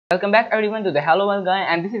Welcome back everyone to the Hello World Guy,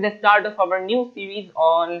 and this is the start of our new series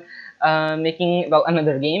on making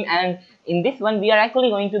another game. And in this one we are actually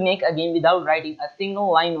going to make a game without writing a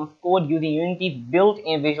single line of code using Unity's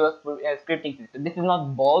built-in visual scripting system. This is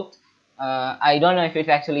not Bolt. I don't know if it's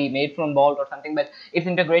actually made from Bolt or something, but it's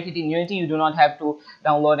integrated in Unity. You do not have to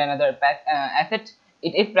download another asset.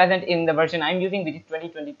 It is present in the version I'm using, which is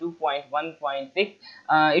 2022.1.6.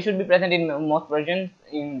 It should be present in most versions,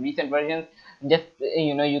 in recent versions. Just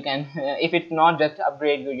you can if it's not, just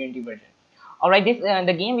upgrade your Unity version. Alright, this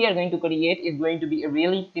the game we are going to create is going to be a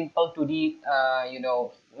really simple 2D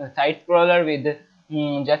side scroller with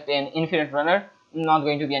just an infinite runner. Not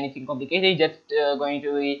going to be anything complicated, just going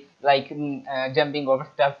to be like jumping over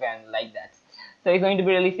stuff and like that. So it's going to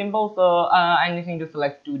be really simple. So I'm going to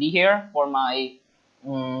select 2D here for my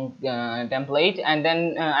template, and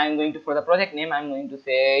then I'm going to, for the project name, I'm going to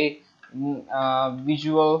say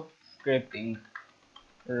visual scripting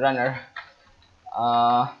runner.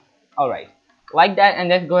 All right, like that, and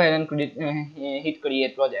let's go ahead and hit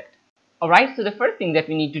create project. Alright, so the first thing that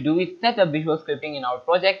we need to do is set up visual scripting in our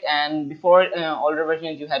project. And before older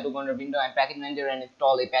versions, you had to go under window and package manager and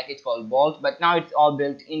install a package called Bolt, but now it's all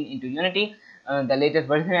built into Unity, the latest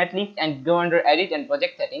version at least. And go under edit and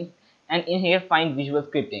project settings, and in here find visual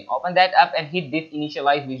scripting. Open that up and hit this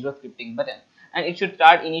initialize visual scripting button, and it should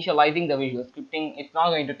start initializing the visual scripting. It's not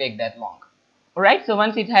going to take that long. Alright, so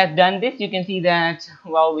once it has done this, you can see that,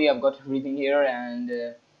 well, we have got everything here. And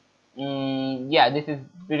yeah, this is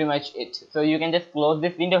pretty much it. So you can just close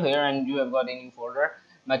this window here and you have got a new folder,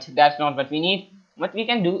 but that's not what we need. What we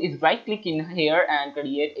can do is right click in here and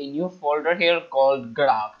create a new folder here called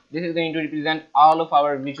graph. This is going to represent all of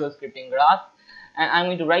our visual scripting graphs, and I'm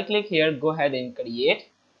going to right click here, go ahead and create,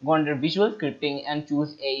 go under visual scripting and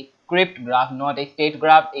choose a script graph, not a state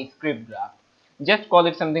graph, a script graph. Just call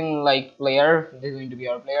it something like player. This is going to be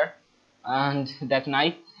our player, and that's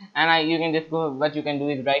nice. And you can just go, what you can do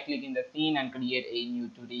is right click in the scene and create a new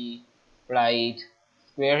 2D sprite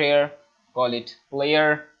square here, call it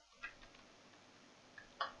player.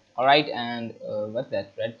 Alright, and what's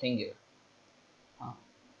that red thing here?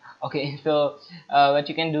 Okay, so what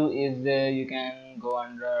you can do is you can go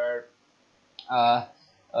under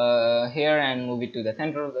here and move it to the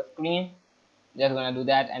center of the screen. Just gonna do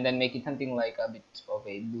that, and then make it something like a bit of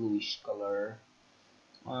a bluish color.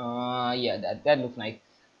 Yeah, that looks nice.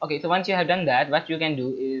 Okay, so once you have done that, what you can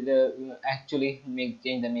do is actually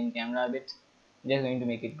change the main camera a bit. Just going to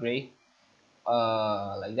make it gray,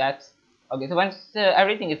 like that. Okay, so once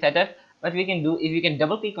everything is set up, what we can do is we can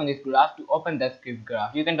double click on this graph to open the script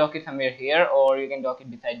graph. You can dock it somewhere here, or you can dock it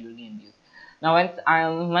beside your game views. Now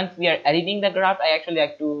once we are editing the graph, I actually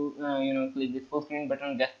like to click this full screen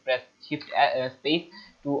button, just press shift space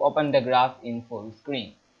to open the graph in full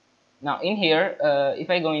screen. Now in here, if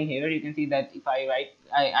I go in here, you can see that if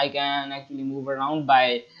I can actually move around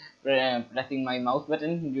by pressing my mouse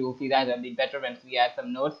button. You will see that a bit better once we add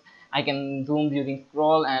some nodes. I can zoom using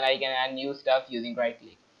scroll, and I can add new stuff using right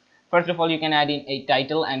click. First of all, you can add in a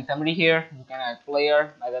title and summary here. You can add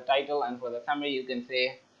player as a title, and for the summary you can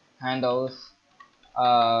say handles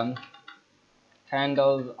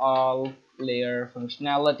handles all player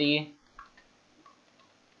functionality.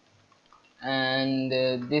 And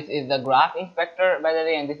this is the graph inspector, by the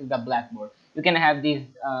way, and this is the blackboard. You can have these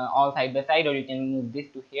all side by side, or you can move this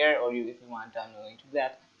to here, or if you want, I'm going to do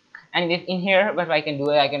that. And this in here, what I can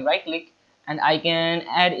do is I can right click and I can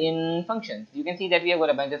add in functions. You can see that we have got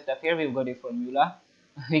a bunch of stuff here. We've got a formula.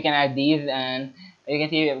 We can add these, and you can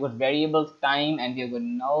see we have got variables, time, and we have got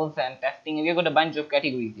nulls and testing, and we have got a bunch of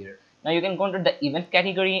categories here. Now you can go to the events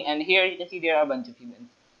category, and here you can see there are a bunch of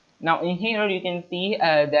events. Now in here you can see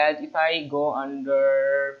that if I go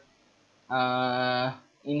under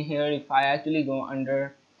in here, if I actually go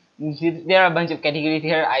under, there are a bunch of categories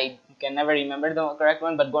here. I can never remember the correct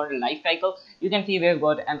one, but go under life cycle, you can see we've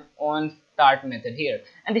got an on start method here,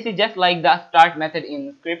 and this is just like the start method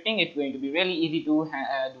in scripting. It's going to be really easy to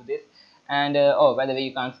do this. And oh, by the way,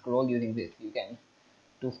 you can't scroll using this. You can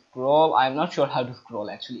to scroll. I'm not sure how to scroll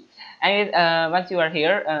actually. And once you are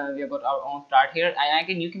here, we have got our own start here,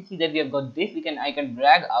 and you can see that we have got this. I can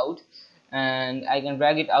drag out, and I can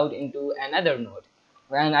drag it out into another node,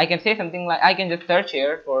 and I can say something like, I can just search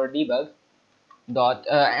here for debug dot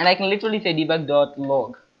and I can literally say debug dot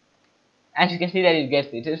log, and you can see that it gets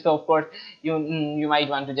it. So of course you might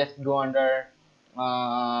want to just go under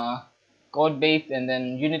code base and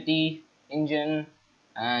then Unity engine,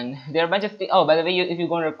 and there are a bunch of oh, by the way, if you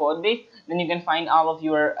go under code base, then you can find all of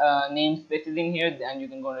your namespaces in here, and you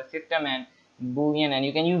can go under system and boolean, and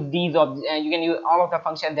you can use these you can use all of the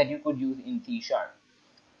functions that you could use in C#.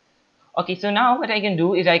 Okay, so now what I can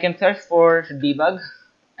do is I can search for debug,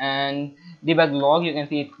 and debug log, you can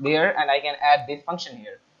see it's there, and I can add this function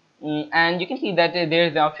here. And you can see that there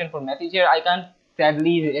is the option for message here. I can't,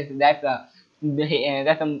 sadly, that's the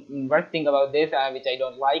worst thing about this, which I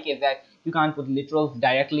don't like, is that you can't put literals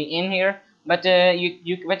directly in here. But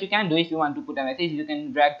what you can do, if you want to put a message, you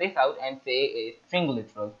can drag this out and say a string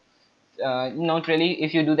literal. Not really.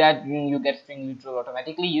 If you do that, you get string literal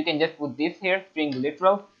automatically. You can just put this here, string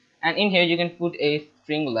literal, and in here you can put a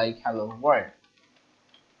string like hello world.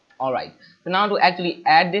 Alright, so now to actually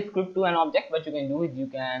add this script to an object, what you can do is you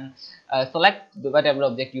can select whatever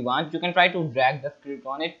object you want. You can try to drag the script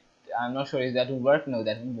on it. I'm not sure if that will work. No,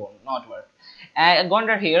 that will not work. And go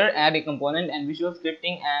under here, add a component and visual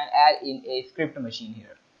scripting, and add in a script machine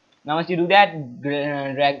here. Now once you do that,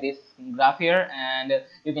 drag this graph here, and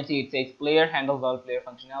you can see it says player handles all player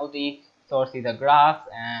functionality, source is a graph,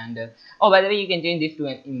 and oh, by the way, you can change this to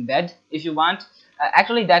an embed if you want.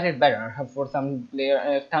 Actually, that is better for some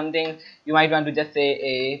player some things. You might want to just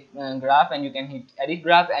say a graph, and you can hit edit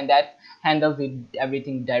graph, and that handles it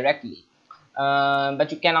everything directly.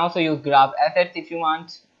 But you can also use graph assets if you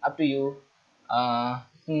want, up to you.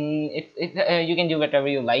 You can do whatever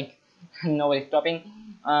you like. Nobody's stopping.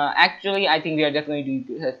 Actually, I think we are just going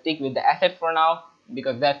to stick with the asset for now,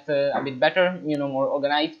 because that's a bit better, more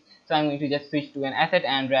organized. So I'm going to just switch to an asset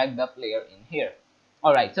and drag the player in here.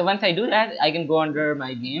 Alright, so once I do that, I can go under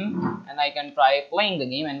my game and I can try playing the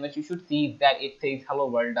game, and what you should see is that it says hello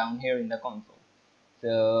world down here in the console.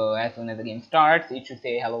 So as soon as the game starts, it should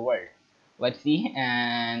say hello world. Let's see,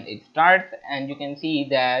 and it starts, and you can see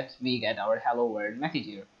that we get our hello world message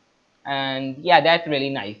here. And yeah, that's really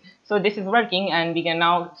nice. So this is working, and we can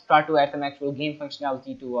now start to add some actual game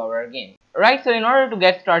functionality to our game. Right, so in order to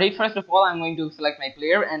get started, first of all, I'm going to select my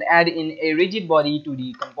player and add in a rigid body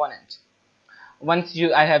 2D component. Once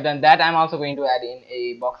I have done that, I'm also going to add in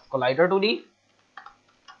a box collider 2D.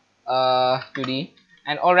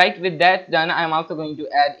 And alright, with that done, I'm also going to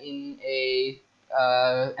add in a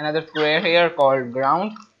another square here called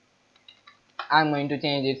ground. I'm going to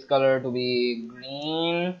change its color to be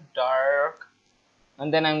green dark,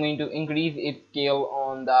 and then I'm going to increase its scale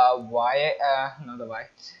on the y, not the y,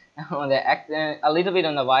 on the x, a little bit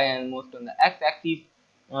on the y and most on the x axis,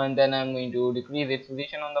 and then I'm going to decrease its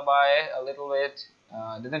position on the y a little bit.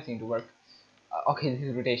 Doesn't seem to work. Okay, this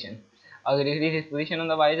is rotation. I'll decrease its position on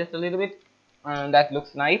the y just a little bit, and that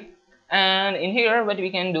looks nice. And in here, what we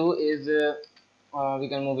can do is we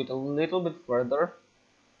can move it a little bit further,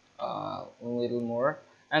 a little more,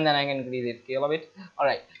 and then I can increase the scale of it.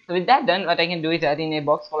 Alright, so with that done, what I can do is add in a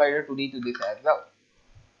box collider 2D to this as well.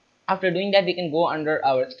 After doing that, we can go under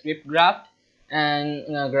our script graph and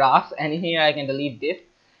graphs, and in here I can delete this.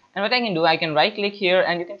 And what I can do, I can right click here,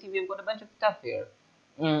 and you can see we've got a bunch of stuff here.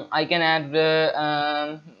 I can add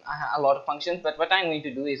a lot of functions, but what I'm going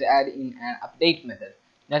to do is add in an update method.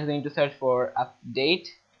 That's going to search for update,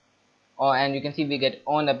 and you can see we get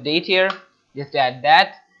on update here. Just add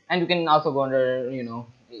that, and you can also go under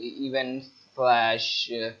event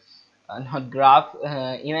slash not graph,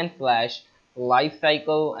 event slash life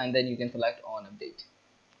cycle, and then you can select on update.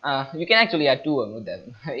 You can actually add two of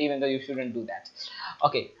them even though you shouldn't do that.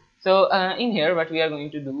 Okay, so in here what we are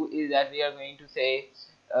going to do is that we are going to say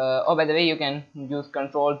oh, by the way, you can use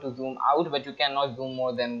control to zoom out, but you cannot zoom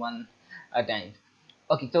more than one time.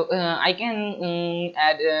 Okay, so I can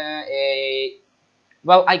add a,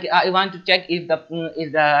 well, I want to check if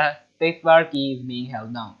the spacebar key is being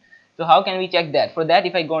held down. So how can we check that? For that,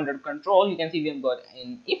 if I go under control, you can see we have got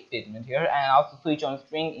an if statement here, and also switch on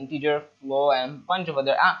string, integer, flow, and bunch of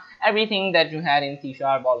other everything that you had in C#,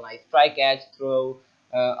 all nice, try, catch, throw,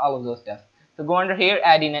 all of those stuff. So go under here,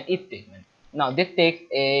 add in an if statement. Now this takes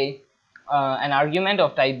a an argument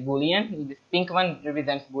of type boolean. This pink one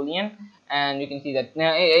represents boolean, and you can see that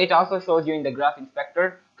it also shows you in the graph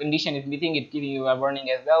inspector. Condition is missing, it's giving you a warning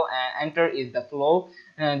as well, and enter is the flow.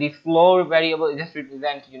 This flow variable just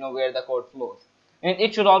represents where the code flows, and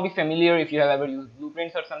it should all be familiar if you have ever used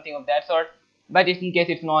blueprints or something of that sort, but if in case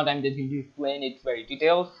it's not, I'm just going to explain it very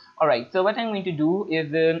detailed. Alright, so what I'm going to do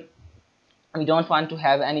is we don't want to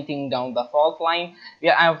have anything down the false line.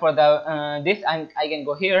 Yeah, for the this I can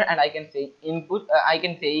go here and I can say input, I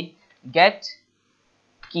can say get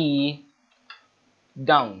key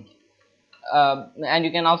down, and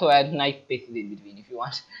you can also add nice spaces in between if you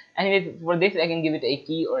want. Anyways, for this I can give it a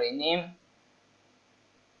key or a name.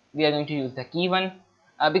 We are going to use the key one,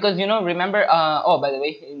 because remember, oh, by the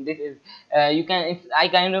way, this is you can, it's, I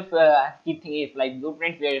kind of keep thinking it's like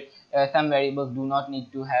blueprints where some variables do not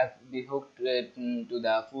need to be hooked to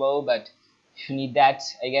the flow, but you need that,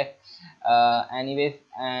 I guess. Anyways,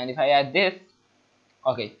 and if I add this,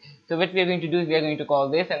 okay, so what we are going to do is we are going to call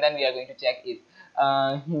this, and then we are going to check if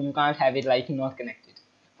you can't have it like not connected.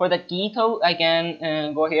 For the key though, I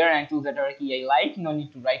can go here and choose whatever key I like. No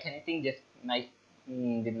need to write anything, just like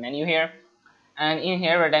the menu here. And in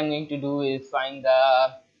here what I'm going to do is find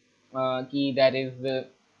the key that is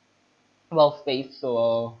well, space,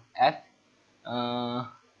 so S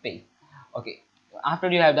space. Okay, after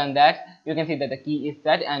you have done that, you can see that the key is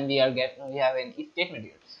set and we have an if statement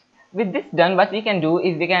here. With this done, what we can do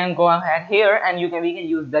is we can go ahead here and we can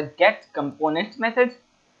use the get component method,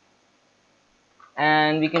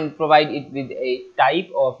 and we can provide it with a type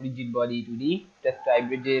of rigid body 2D. Just type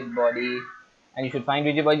rigid body and you should find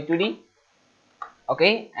rigid body 2D.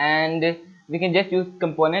 Okay, and we can just use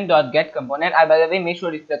component dot get component. By the way, make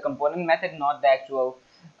sure it's the component method, not the actual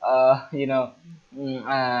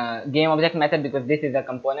game object method, because this is a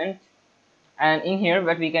component. And in here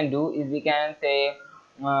what we can do is we can say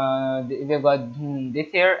we've got this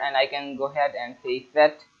here, and I can go ahead and say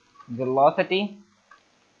set velocity.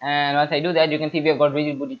 And once I do that, you can see we have got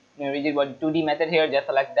rigid body 2D method here. Just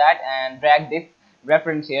select that and drag this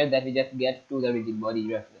reference here that we just get to the rigid body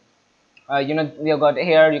reference. We have got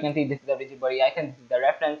here, you can see this is the rigid body icon, this is the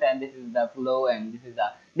reference, and this is the flow, and this is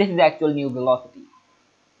the actual new velocity.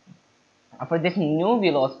 For this new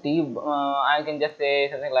velocity, I can just say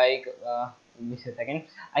something like just a second,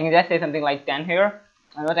 I can just say something like 10 here,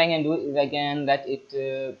 and what I can do is I can let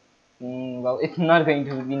it well, it's not going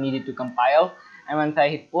to be needed to compile, and once I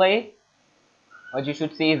hit play, what you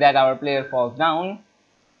should see is that our player falls down,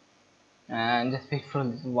 and just wait for a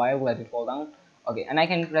little while, let it fall down. Okay, and I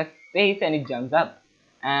can press space and it jumps up,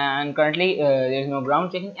 and currently there is no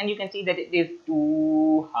ground checking, and you can see that it is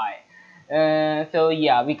too high. So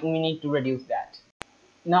yeah, we need to reduce that.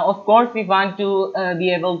 Now of course we want to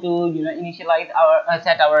be able to initialize our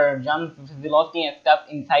set our jump velocity and stuff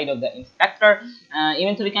inside of the inspector.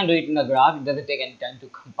 Even so we can do it in the graph. It doesn't take any time to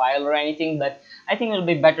compile or anything, but I think it will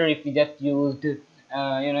be better if we just used in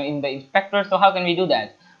the inspector. So how can we do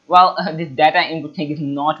that? Well, this data input thing is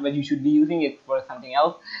not what you should be using. It's for something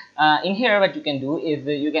else. In here what you can do is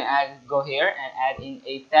you can go here and add in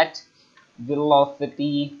a set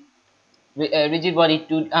velocity rigid body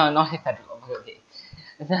to not a set velocity.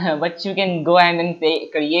 But you can go ahead and say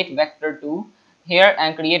create vector 2 here,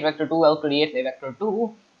 and create vector 2 will create a vector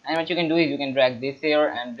 2, and what you can do is you can drag this here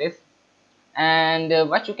and this, and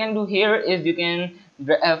what you can do here is you can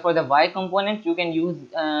for the y component you can use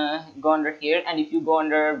go under here, and if you go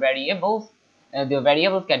under variables, the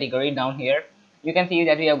variables category down here, you can see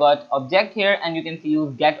that we have got object here, and you can see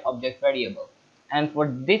use get object variable. And for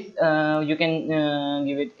this you can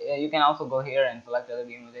give it you can also go here and select other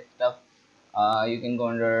game of this stuff. You can go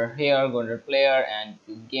under here, go under player, and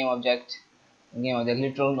game object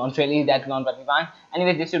literal, not really, that's not what we want.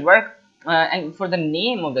 Anyway, this should work. And for the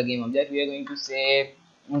name of the game object, we are going to say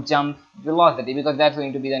jump velocity, because that's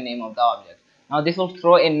going to be the name of the object. Now this will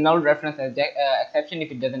throw a null reference exception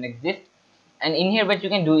if it doesn't exist. And in here what you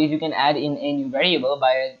can do is you can add in a new variable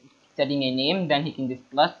by setting a name, then hitting this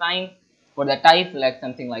plus sign. For the type, select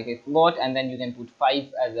something like a float, and then you can put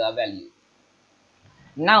 5 as a value.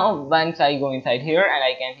 Now once I go inside here and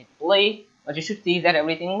I can hit play, what you should see is that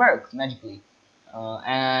everything works magically.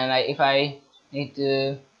 And if I hit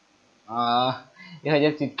if I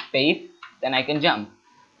just hit space, then I can jump,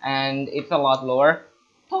 and it's a lot lower.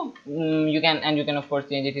 So you can of course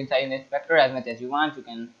change it inside the inspector as much as you want. You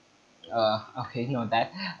can okay, not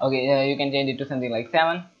that. Okay, you can change it to something like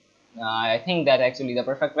 7. I think that's actually the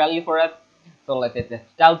perfect value for us. So let's test it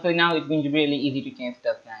out. So now it's going to be really easy to change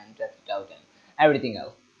stuff and test it out and everything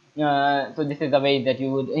else. So this is the way that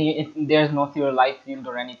you would. There's no zero light field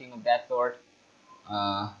or anything of that sort.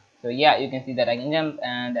 So yeah, you can see that I can jump,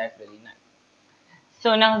 and that's really nice.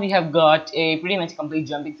 So now we have got a pretty much complete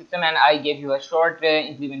jumping system, and I gave you a short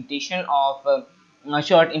implementation of a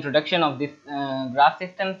short introduction of this graph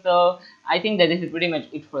system. So I think that this is pretty much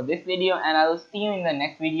it for this video, and I will see you in the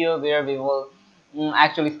next video where we will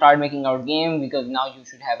actually start making our game, because now you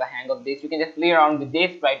should have a hang of this. You can just play around with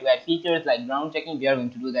this, try to add features like ground checking. We are going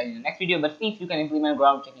to do that in the next video, but see if you can implement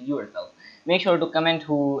ground checking yourself. Make sure to comment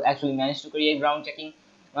who actually managed to create ground checking,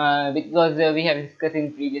 because we have discussed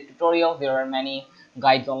in previous tutorials. There are many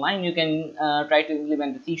guides online. You can try to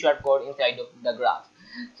implement the C# code inside of the graph.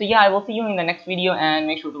 So yeah, I will see you in the next video, and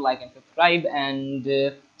make sure to like and subscribe, and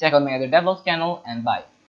check out my other DevOps channel, and bye.